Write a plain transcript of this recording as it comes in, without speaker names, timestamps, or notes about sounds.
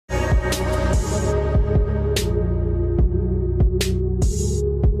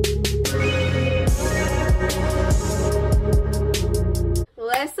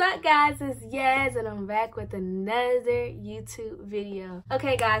guys, it's Yaz and I'm back with another YouTube video.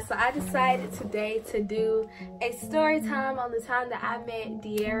 Okay guys, so I decided today to do a story time on the time that I met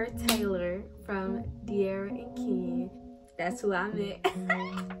De'Ara Taylor from De'Ara and Ken. That's who I met.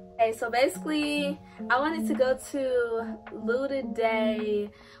 Okay, so basically I wanted to go to Luda Day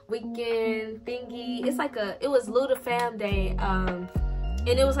weekend thingy. It's like it was Luda Fam Day, and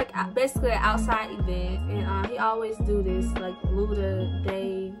it was like basically an outside event, and he always do this like Luda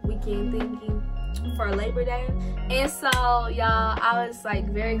Day weekend thingy for Labor Day. And so y'all, I was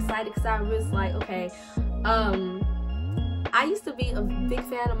like very excited because I was like, okay, I used to be a big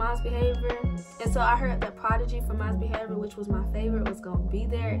fan of Miles Behavior, and so I heard that Prodigy from Miles Behavior, which was my favorite, was gonna be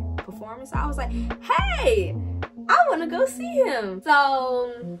there performance. I was like, hey, I want to go see him.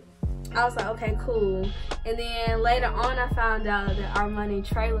 So I was like, okay, cool. And then later on, I found out that Armon and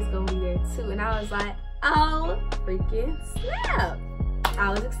Trey was gonna be there too, and I was like, oh, freaking snap! I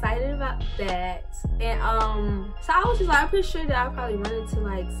was excited about that. And so I was just like, I'm pretty sure that I'll probably run into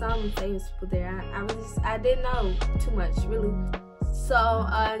like some famous people there. I didn't know too much really. So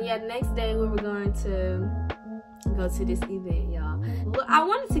yeah, the next day we were going to go to this event, y'all. I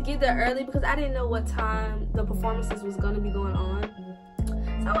wanted to get there early because I didn't know what time the performances was gonna be going on.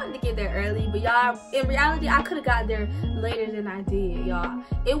 So I wanted to get there early, but y'all, in reality, I could have got there later than I did, y'all.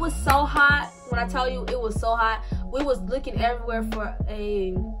 It was so hot. When I tell you it was so hot, we was looking everywhere for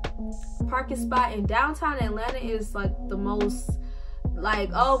a parking spot, and downtown Atlanta is like the most, like,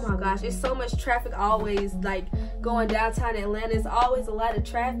 oh my gosh, it's so much traffic always, like going downtown Atlanta. It's always a lot of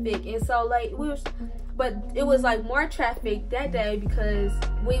traffic, and so like but it was like more traffic that day because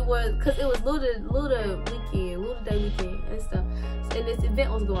it was Luda Day weekend and stuff, and this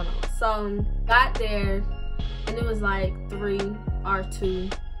event was going on. So got there and it was like 3 or 2.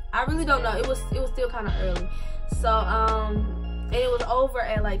 I really don't know. It was still kind of early. So and it was over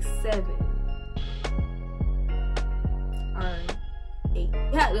at like 7 or 8.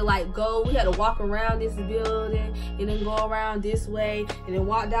 We had to like go, we had to walk around this building and then go around this way and then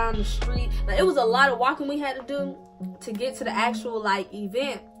walk down the street. Like, it was a lot of walking we had to do to get to the actual like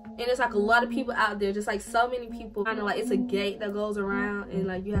event. And it's like a lot of people out there, just like so many people. Kind of like it's a gate that goes around, and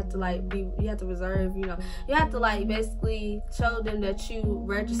like you have to like you have to reserve, you know, you have to like basically show them that you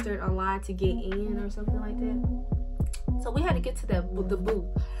registered online to get in or something like that. So we had to get to the booth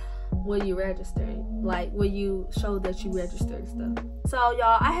where you registered, like where you showed that you registered and stuff. So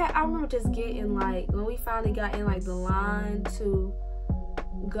y'all, I remember just getting like, when we finally got in like the line to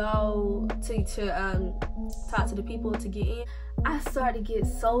go to talk to the people to get in, I started to get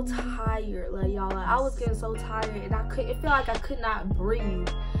so tired, like y'all, like I was getting so tired, and it felt like I could not breathe,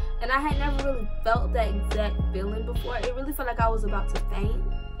 and I had never really felt that exact feeling before. It really felt like I was about to faint,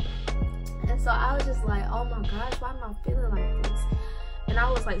 and so I was just like, oh my gosh, why am I feeling like this? And I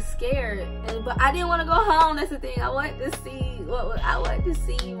was like scared, but I didn't want to go home. That's the thing. I wanted to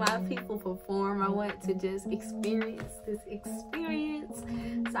see my people perform. I wanted to just experience this experience.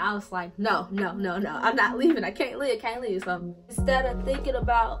 So I was like, no, I'm not leaving. I can't leave. So instead of thinking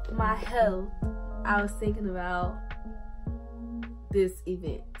about my health, I was thinking about this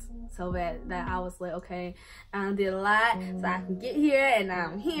event. So that I was like, okay, I did a lot so I can get here, and now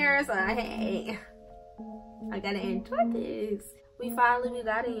I'm here, so I gotta enjoy this. We got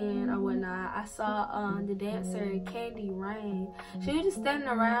in or whatnot. I saw the dancer Candy Rain. She was just standing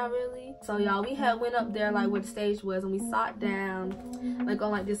around really. So y'all, we went up there like where the stage was, and we sat down like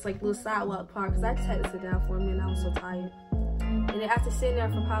on like this like little sidewalk part, because I just had to sit down for a minute. I was so tired. And then after sitting there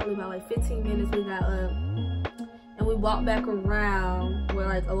for probably about like 15 minutes, we got up and we walked back around where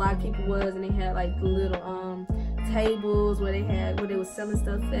like a lot of people was, and they had like the little tables where they was selling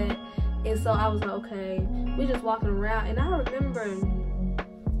stuff at. And so I was like, okay, we're just walking around. And I remember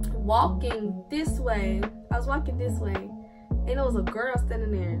walking this way. I was walking this way, and there was a girl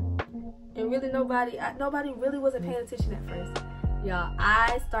standing there. And really nobody really wasn't paying attention at first. Y'all,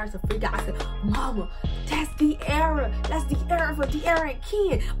 I started to freak out. I said, Mama, that's De'Ara. That's De'Ara for De'Ara and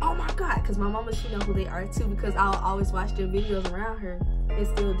Ken. Oh my God. Because my mama, she know who they are too, because I'll always watch their videos around her. And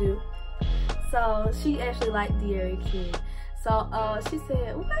still do. So she actually liked De'Ara and Ken. So she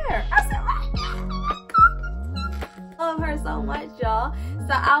said, where? I said, right now. I love her so much, y'all.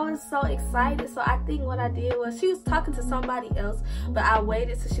 So I was so excited. So I think what I did was, she was talking to somebody else, but I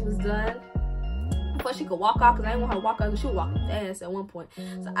waited till she was done before she could walk off, because I didn't want her to walk off. She was walking fast at one point.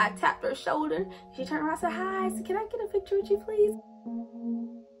 So I tapped her shoulder. She turned around and said, hi. I said, can I get a picture with you, please?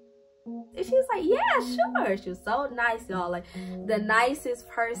 And she was like, yeah, sure. She was so nice, y'all. Like, the nicest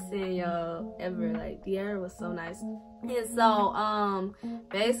person, y'all, ever. Like, De'Ara was so nice. And so,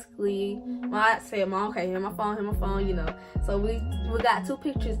 basically, I said, Mom, okay, here's my phone, you know. So we got 2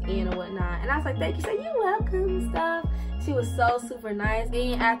 pictures in and whatnot. And I was like, thank you. So you're welcome and stuff. She was so super nice.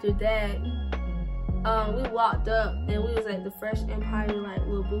 And after that, we walked up and we was at the Fresh Empire, like,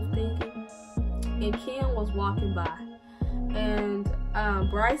 little booth thingy. And Ken was walking by. And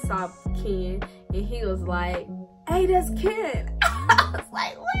Bryce saw Ken and he was like, hey, that's Ken. I was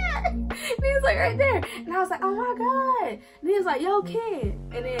like, where? And he was like, right there. And I was like, oh my God. And he was like, yo, Ken.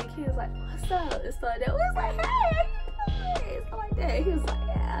 And then Ken was like, what's up? And stuff like that. We was like, hey, and stuff like that. And he was like,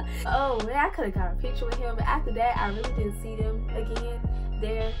 yeah. Oh man, I could have got a picture with him, but after that, I really didn't see them again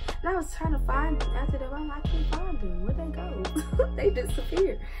there. And I was trying to find them after that. I'm like, I can't find them. Where'd they go? They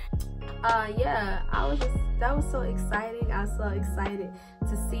disappeared. Yeah, that was so exciting. I was so excited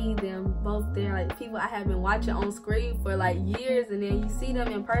to see them both there, like people I have been watching on screen for like years, and then you see them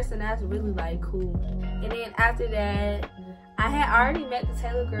in person. That's really like cool. And then after that, I had already met the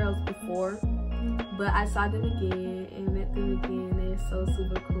Taylor girls before, but I saw them again and met them again. They're so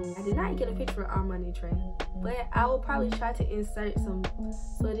super cool. I did not get a picture of Armon and Trey, but I will probably try to insert some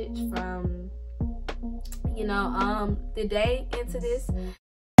footage from, you know, the day into this.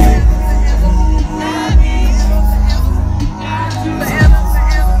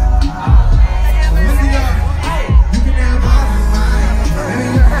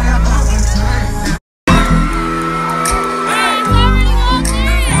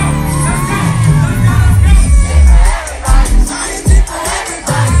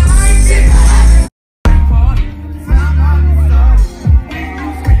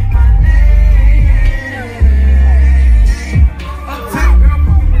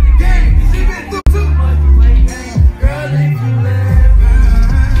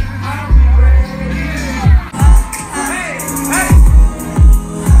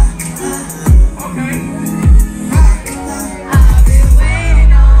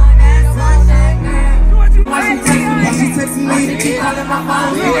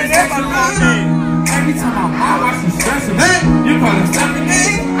 Every time I'm out, I see stressing. Hey, you calling something me?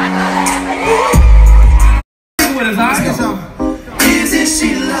 With his eyes. Isn't she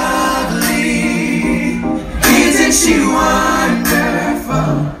lovely? Isn't she wonderful?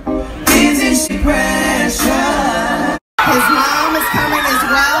 Isn't she precious? His mom is coming as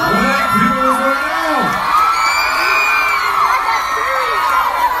well.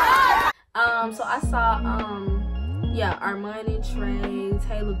 So I saw yeah, Armon and Trey,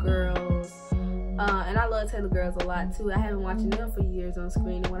 Taylor girls. And I love Taylor girls a lot too. I haven't watched them for years on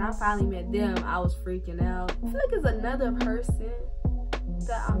screen, and when I finally met them, I was freaking out. I feel like it's another person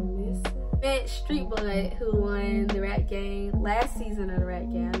that I'm missing. Met Street Bud, who won the rap game last season of the rap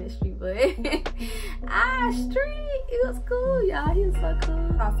game. I met Street Bud. Street, it was cool, y'all. He was so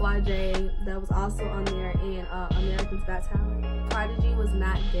cool. I saw Fly J, that was also on there, and American's Got Talent. Prodigy was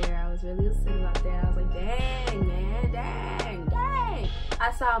not there. I was really upset about that. I was like, dang, man, dang.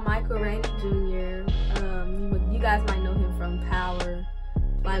 I saw Michael Rainey Jr. You guys might know him from Power.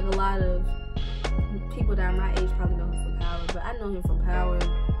 Like, a lot of people that are my age probably know him from Power, but I know him from Power.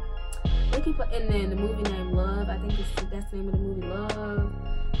 And then the movie named Love, I think that's the name of the movie, Love.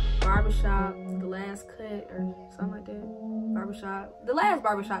 Barbershop, The Last Cut, or something like that. Barbershop, the last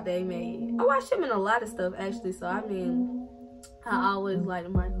Barbershop they made. I watched him in a lot of stuff actually, so I mean, I always liked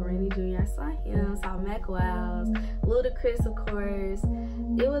Michael Rainey Jr. I saw him, saw Mac Wiles, Ludacris, of course.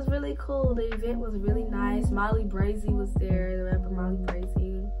 It was really cool. The event was really nice. Molly Brazy was there, the rapper Molly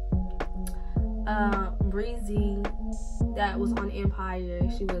Brazy. Breezy, that was on Empire.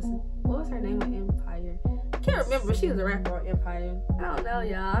 She was, what was her name on Empire? I can't remember. She was a rapper on Empire. I don't know,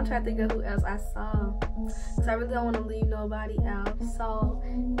 y'all. I'm trying to think of who else I saw, because I really don't want to leave nobody out. So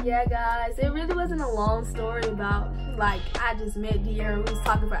yeah, guys, it really wasn't a long story about, like, I just met De'Ara, we was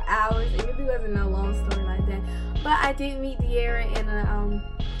talking for hours. It really wasn't no long story like that. But I did meet De'Ara, and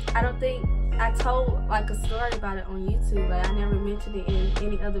I don't think I told like a story about it on YouTube. Like, I never mentioned it in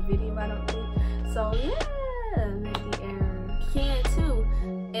any other video, I don't think. So yeah, met De'Ara. Ken too,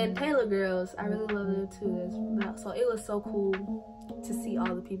 and Taylor girls, I really love them too. So it was so cool to see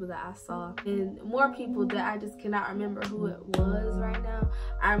all the people that I saw, and more people that I just cannot remember who it was right now.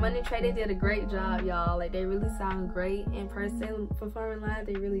 Armon and Trey, they did a great job, y'all. Like, they really sound great in person, performing live,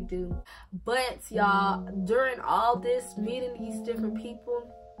 they really do. But y'all, during all this, meeting these different people,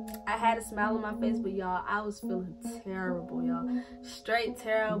 I had a smile on my face, but y'all, I was feeling terrible, y'all. Straight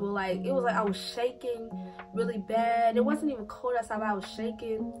terrible. Like, it was like I was shaking really bad. It wasn't even cold outside, but I was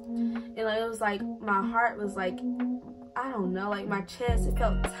shaking. And like, it was like my heart was like I don't know, like my chest, it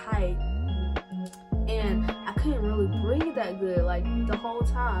felt tight. And I couldn't really breathe that good, like the whole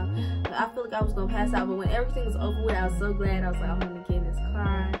time. Like, I feel like I was gonna pass out, but when everything was over with, I was so glad. I was like, I'm gonna get in this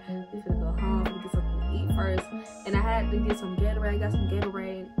car. We're gonna go home, we're gonna get something to eat first. And I had to get some Gatorade. I got some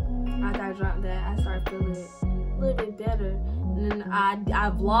Gatorade. After I drank that, I started feeling a little bit better. And then I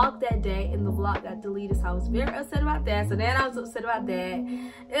vlogged that day, and the vlog got deleted, so I was very upset about that. So then I was upset about that.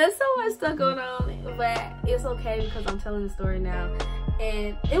 There's so much stuff going on, but it's okay because I'm telling the story now.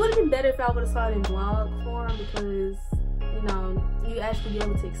 And it would have been better if I would have started in vlog form, because you know, you actually be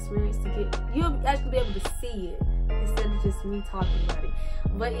able to experience you'll actually be able to see it instead of just me talking about it.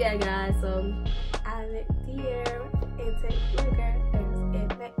 But yeah, guys, so I met here and take your girl, and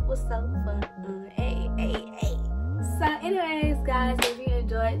that was so fun. Hey. So anyways, guys, if you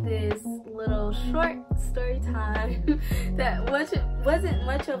enjoyed this little short story time that wasn't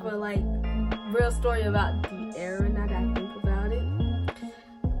much of a like real story about the era, now that I think about it.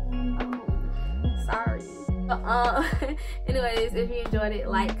 Sorry. Anyways, if you enjoyed it,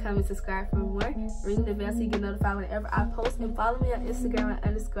 like, comment, subscribe for more. Ring the bell so you get notified whenever I post, and follow me on Instagram at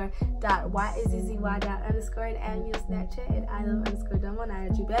 _.yzzy._, and add me on Snapchat at @I_love_dumbo, and I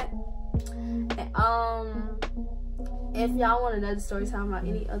add you back. And if y'all want another story time about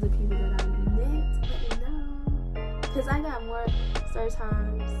any other people that I met, let me know, because I got more story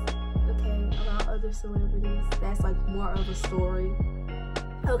times, okay, about other celebrities that's like more of a story.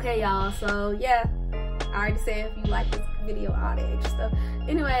 Okay, y'all, so yeah, I already said if you like this video, all that extra stuff.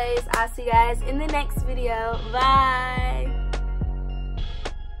 Anyways, I'll see you guys in the next video. Bye.